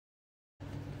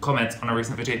comments on a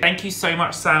recent video. Thank you so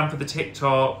much, Sam, for the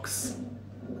TikToks.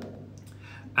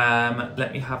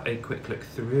 Let me have a quick look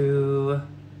through.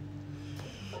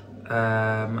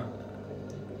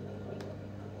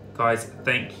 Guys,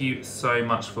 thank you so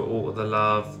much for all of the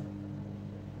love.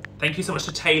 Thank you so much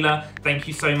to Taylor. Thank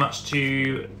you so much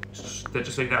to... They're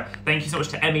just looking at. Thank you so much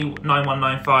to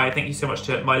Emmy9195. Thank you so much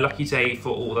to My Lucky Day for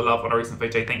all the love on a recent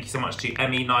photo. Thank you so much to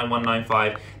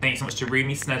Emmy9195. Thank you so much to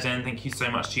Rumi Snedden. Thank you so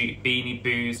much to Beanie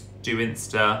Boos Do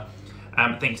Insta.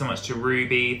 Thank you so much to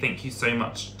Ruby. Thank you so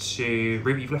much to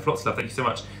Ruby. You've left lots of love. Thank you so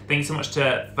much. Thank you so much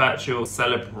to Virtual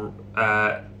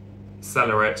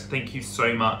Celerate. Thank you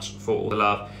so much for all the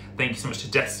love. Thank you so much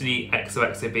to Destiny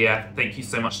XOXOBF. Thank you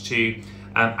so much to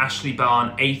Ashley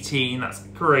Barn 18. That's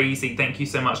crazy. Thank you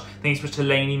so much. Thank you so much to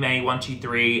Lainey May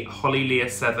 123, Holly Leah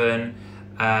 7.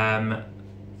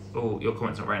 Oh, your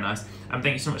comments are very nice. Thank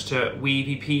you so much to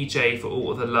Weavy PJ for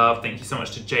all of the love. Thank you so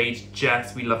much to Jade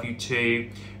Jess. We love you too.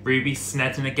 Ruby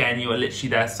Snedden again. You are literally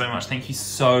there so much. Thank you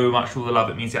so much for all the love.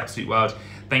 It means the absolute world.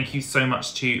 Thank you so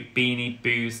much to Beanie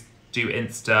Boos Do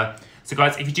Insta. So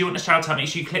guys, if you do want to shout out, make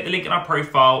sure you click the link in our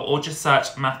profile or just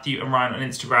search Matthew and Ryan on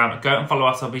Instagram. Go and follow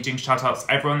us. I'll be doing shout outs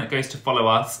to everyone that goes to follow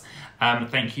us.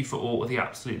 Thank you for all of the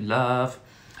absolute love.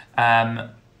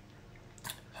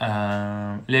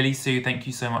 Lily Sue, thank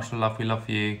you so much for the love. We love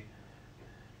you.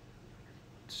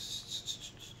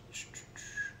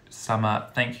 Summer,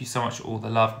 thank you so much for all the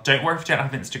love. Don't worry if you don't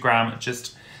have Instagram,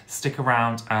 just stick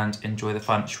around and enjoy the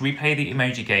fun. Should we play the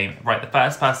emoji game? Right, the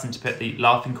first person to put the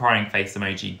laughing crying face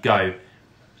emoji, go.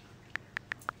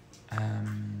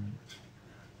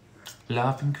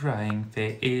 Laughing crying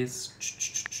face.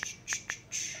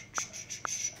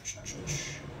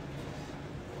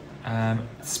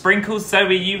 Sprinkles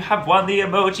Zoe, you have won the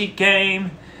emoji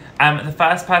game. The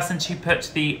first person to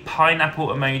put the pineapple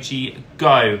emoji,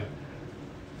 go.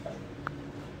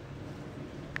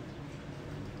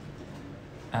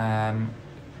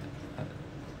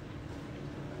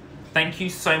 Thank you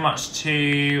so much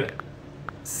to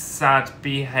Sad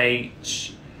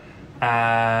BH.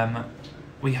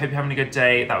 We hope you're having a good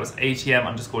day. That was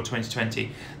ATM_2020.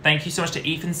 Thank you so much to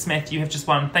Ethan Smith. You have just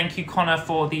won. Thank you, Connor,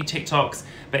 for the TikToks.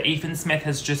 But Ethan Smith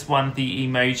has just won the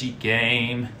emoji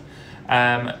game.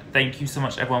 Thank you so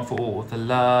much, everyone, for all of the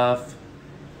love.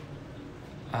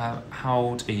 How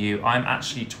old are you? I'm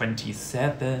actually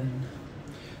 27.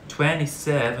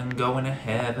 27, going to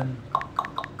heaven.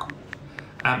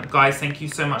 Guys, thank you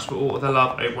so much for all of the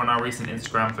love over on our recent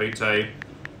Instagram photo.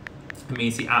 It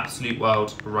means the absolute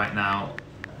world right now.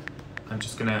 I'm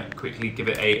just gonna quickly give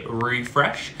it a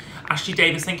refresh. Ashley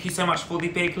Davis, thank you so much for the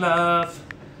big love.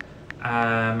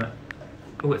 Oh,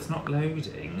 it's not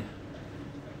loading.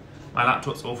 My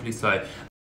laptop's awfully slow.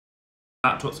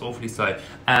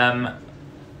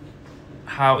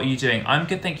 How are you doing? I'm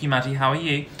good, thank you, Maddie. How are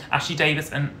you? Ashley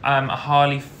Davis and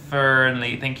Harley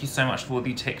Fernley, thank you so much for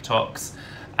the TikToks.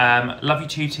 Love you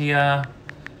too, Tia.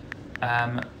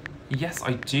 Yes,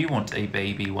 I do want a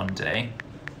baby one day.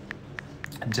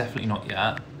 Definitely not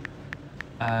yet.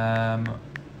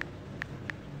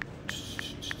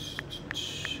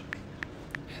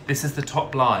 This is the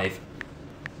top live.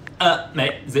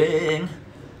 Amazing.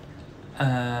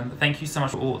 Thank you so much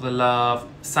for all the love.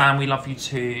 Sam, we love you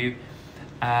too.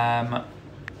 Thank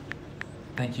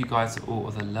you guys for all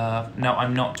of the love. No,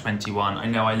 I'm not 21. I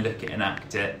know I look it and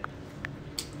act it.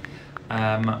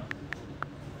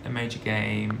 Emoji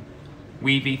game.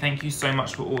 Weavy, thank you so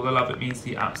much for all the love. It means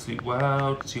the absolute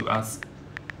world to us.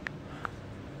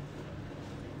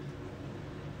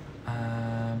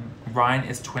 Ryan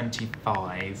is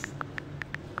 25.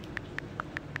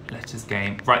 Letters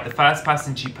game. Right, the first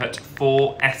person to put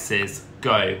 4 S's,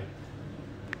 go.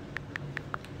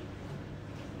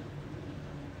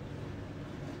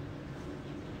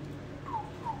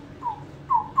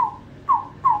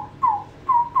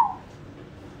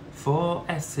 Four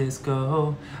S's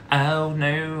go. Oh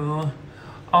no.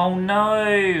 Oh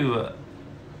no.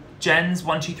 Jen's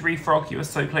 123 Frog, you were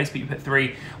so close, but you put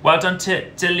 3. Well done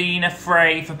to Delina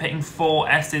Frey for putting 4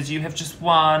 S's. You have just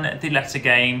won the letter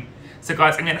game. So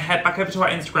guys, I'm going to head back over to our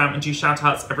Instagram and do shout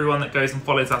outs to everyone that goes and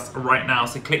follows us right now.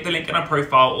 So click the link in our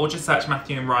profile or just search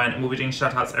Matthew and Ryan and we'll be doing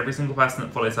shout outs to every single person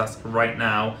that follows us right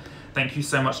now. Thank you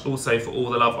so much also for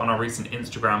all the love on our recent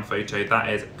Instagram photo. That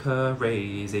is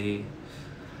crazy.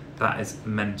 That is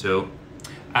mental.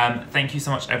 Thank you so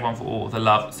much everyone for all the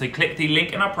love. So click the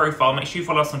link in our profile. Make sure you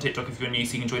follow us on TikTok if you're new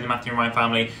so you can join the Matthew and Ryan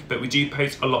family. But we do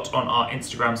post a lot on our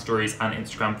Instagram stories and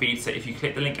Instagram feed. So if you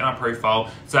click the link in our profile,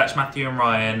 search Matthew and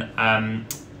Ryan,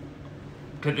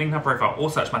 click the link in our profile or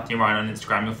search Matthew and Ryan on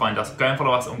Instagram. You'll find us. Go and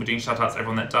follow us, and we're doing shout outs to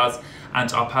everyone that does.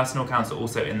 And our personal accounts are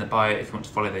also in the bio if you want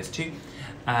to follow those too.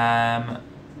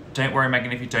 Don't worry,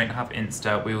 Megan, if you don't have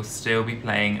Insta, we will still be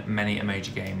playing many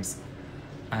emoji games.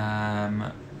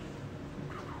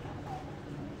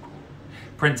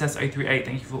 Princess038,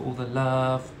 thank you for all the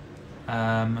love.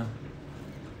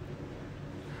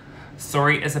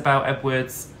 Sorry, Isabel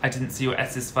Edwards, I didn't see your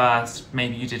S's first.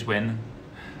 Maybe you did win.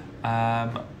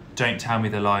 Don't tell me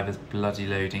the live is bloody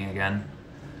loading again.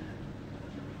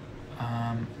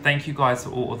 Thank you guys for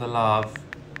all of the love.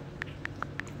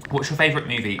 What's your favourite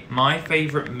movie? My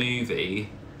favourite movie,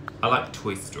 I like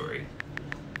Toy Story.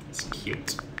 It's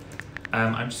cute.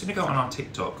 I'm just gonna go on our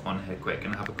TikTok on here quick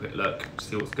and have a quick look to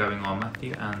see what's going on.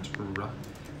 Matthew and Ryan.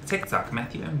 TikTok,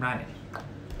 Matthew and Ryan.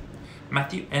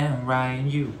 Matthew and Ryan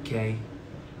UK.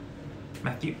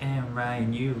 Matthew and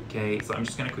Ryan UK. So I'm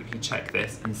just gonna quickly check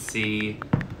this and see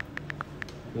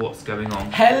what's going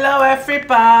on. Hello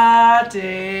everybody!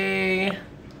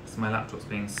 So my laptop's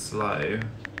being slow.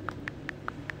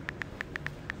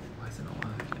 Why is it not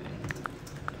working?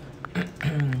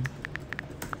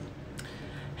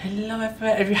 Hello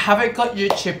everybody. If you haven't got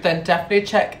YouTube, then definitely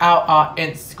check out our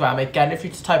Instagram. Again, if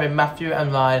you just type in Matthew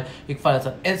and Ryan, you can find us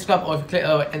on Instagram, or if you click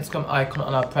the Instagram icon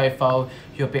on our profile,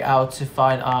 you'll be able to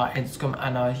find our Instagram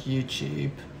and our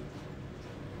YouTube.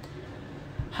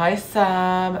 Hi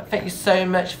Sam, thank you so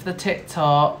much for the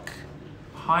TikTok.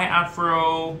 Hi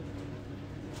Avril.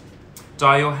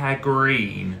 Dye your hair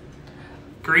green.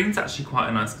 Green's actually quite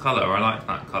a nice colour. I like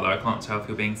that colour. I can't tell if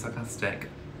you're being sarcastic.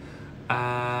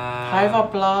 Hi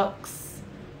Roblox.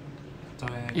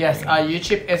 Yes, our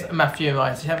YouTube is Matthew and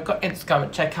Ryan. So if you haven't got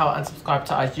Instagram, check out and subscribe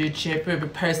to our YouTube. We'll be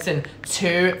posting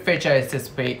 2 videos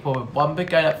this week. Well, one will be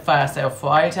going up Thursday or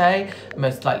Friday,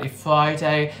 most likely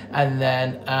Friday, and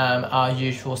then our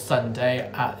usual Sunday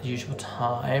at the usual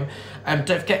time. Don't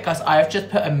forget guys, I have just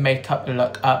put a makeup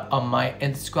look up on my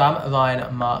Instagram,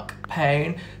 Ryan Mark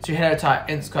Payne. So you head over to our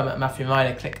Instagram at Matthew and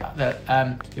Ryan and click the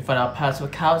you find our personal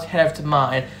accounts. Head over to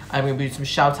mine. I'm going to be doing some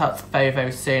shout outs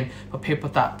very soon for people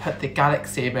that put the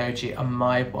galaxy emoji on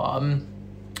my one,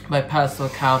 my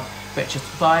personal account, which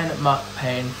is Ryan Mark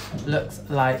Payne. Looks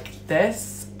like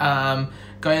this. Go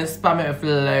and spam it with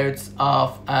loads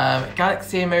of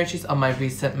galaxy emojis on my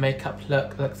recent makeup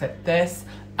look. Looks like this.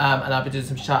 And I'll be doing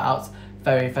some shout outs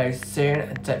very soon.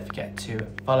 And don't forget to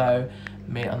follow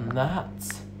me on that.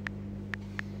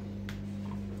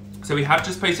 So we have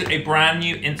just posted a brand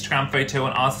new Instagram photo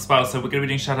on ours as well. So we're going to be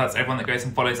doing shout outs to everyone that goes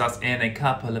and follows us in a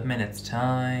couple of minutes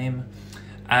time.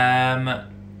 I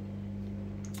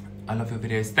love your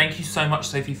videos. Thank you so much,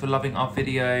 Sophie, for loving our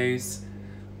videos. Do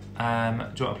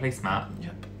you want a placemat?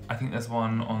 Yep. I think there's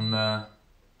one on the...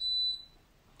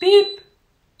 Beep!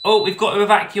 Oh, we've got to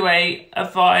evacuate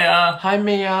via... Hi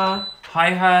Mia.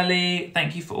 Hi Hurley.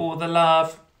 Thank you for all the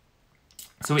love.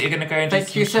 So we're going to go and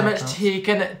thank you so much,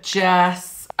 Tegan,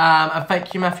 Jess. And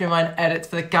thank you, Matthew and Ryan Edits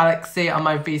for the galaxy on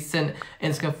my recent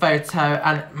Instagram photo.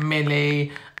 And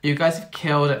Millie, you guys have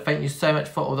killed it. Thank you so much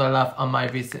for all the love on my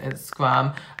recent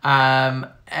Instagram.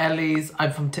 Ellie's,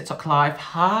 I'm from TikTok Live.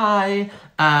 Hi.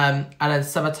 And then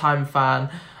Summertime Fan.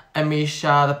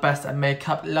 Amisha, the best at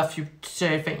makeup. Love you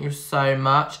too. Thank you so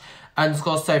much.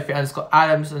 Underscore Sophie, underscore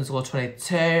Adams, underscore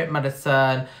 22.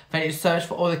 Madison. Thank you so much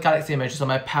for all the galaxy images on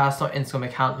my personal Instagram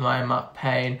account, Ryan Mark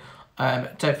Payne.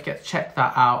 Don't forget to check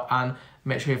that out and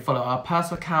make sure you follow our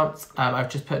personal accounts.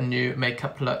 I've just put a new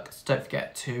makeup look, so don't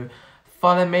forget to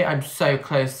follow me. I'm so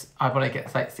close. I want to get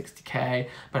to like 60k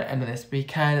by the end of this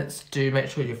weekend. So do make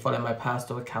sure you follow my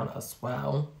personal account as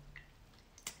well.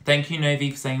 Thank you,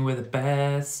 Novi, for saying we're the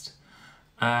best.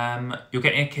 You're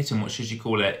getting a kitten. What should you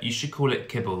call it? You should call it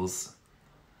Kibbles.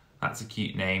 That's a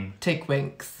cute name. Take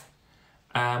Winks.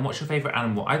 What's your favourite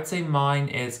animal? I'd say mine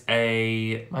is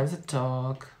a... Mine's a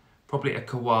dog. Probably a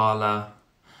koala.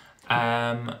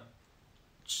 Thank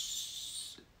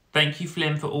you,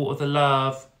 Flynn, for all of the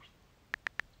love.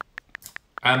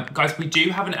 Guys, we do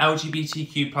have an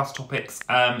LGBTQ plus topics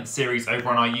series over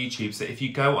on our YouTube. So if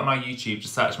you go on our YouTube,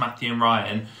 just search Matthew and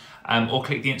Ryan, or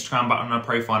click the Instagram button on our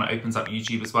profile and it opens up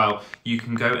YouTube as well. You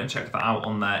can go and check that out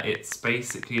on there. It's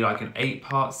basically like an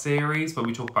 8-part series where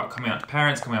we talk about coming out to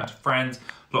parents, coming out to friends,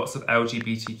 lots of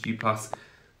LGBTQ plus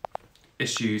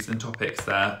issues and topics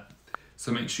there.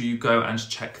 So make sure you go and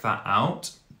check that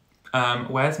out.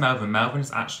 Where's Melvin? Melvin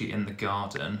is actually in the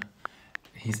garden.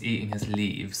 He's eating his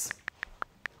leaves.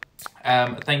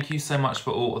 Thank you so much for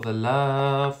all of the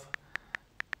love.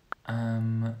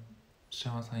 Show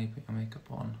us how you put your makeup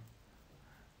on.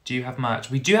 Do you have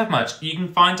merch? We do have merch. You can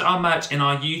find our merch in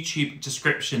our YouTube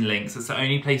description links. It's the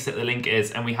only place that the link is,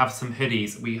 and we have some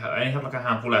hoodies. We only have like a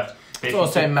handful left. It's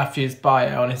also in Matthew's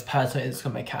bio on his personal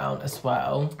Instagram account as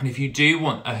well. And if you do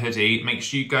want a hoodie, make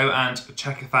sure you go and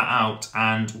check that out,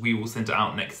 and we will send it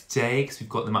out next day because we've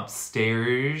got them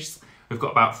upstairs. We've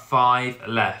got about 5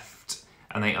 left,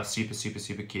 and they are super, super,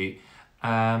 super cute.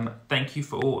 Thank you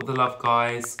for all the love,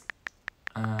 guys.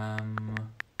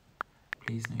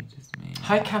 Please notice me.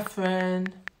 Hi,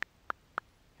 Catherine.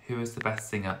 Who is the best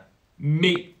singer?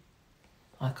 Me.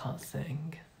 I can't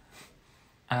sing.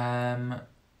 Do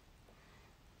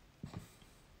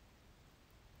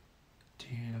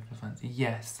you love the fancy?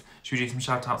 Yes. Should we do some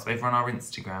shout outs over on our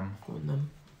Instagram? Go on then.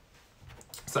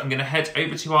 So I'm going to head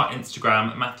over to our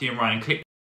Instagram, Matthew and Ryan. Click.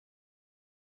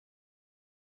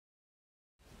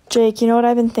 Jake, you know what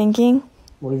I've been thinking?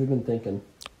 What have you been thinking?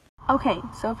 Okay,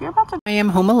 so if you're about to... I am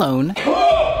home alone.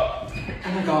 Oh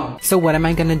my god. So what am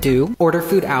I gonna do? Order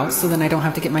food out so then I don't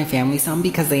have to get my family some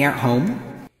because they aren't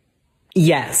home?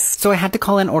 Yes. So I had to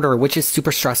call an order, which is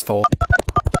super stressful.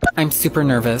 I'm super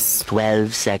nervous.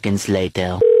 12 seconds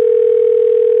later.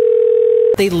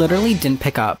 They literally didn't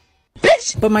pick up.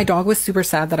 Bitch! But my dog was super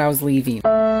sad that I was leaving.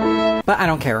 But I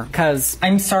don't care, cause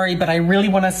I'm sorry, but I really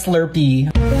want a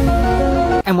Slurpee.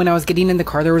 And when I was getting in the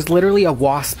car, there was literally a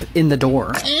wasp in the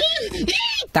door.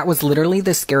 That was literally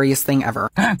the scariest thing ever.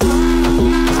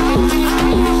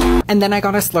 And then I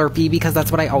got a Slurpee because that's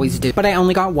what I always do. But I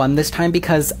only got one this time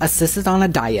because a sis is on a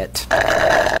diet.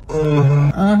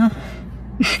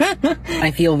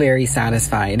 I feel very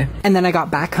satisfied. And then I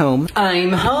got back home.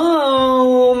 I'm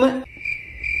home!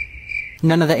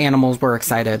 None of the animals were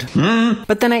excited.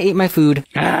 But then I ate my food.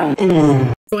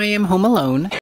 So I am home alone.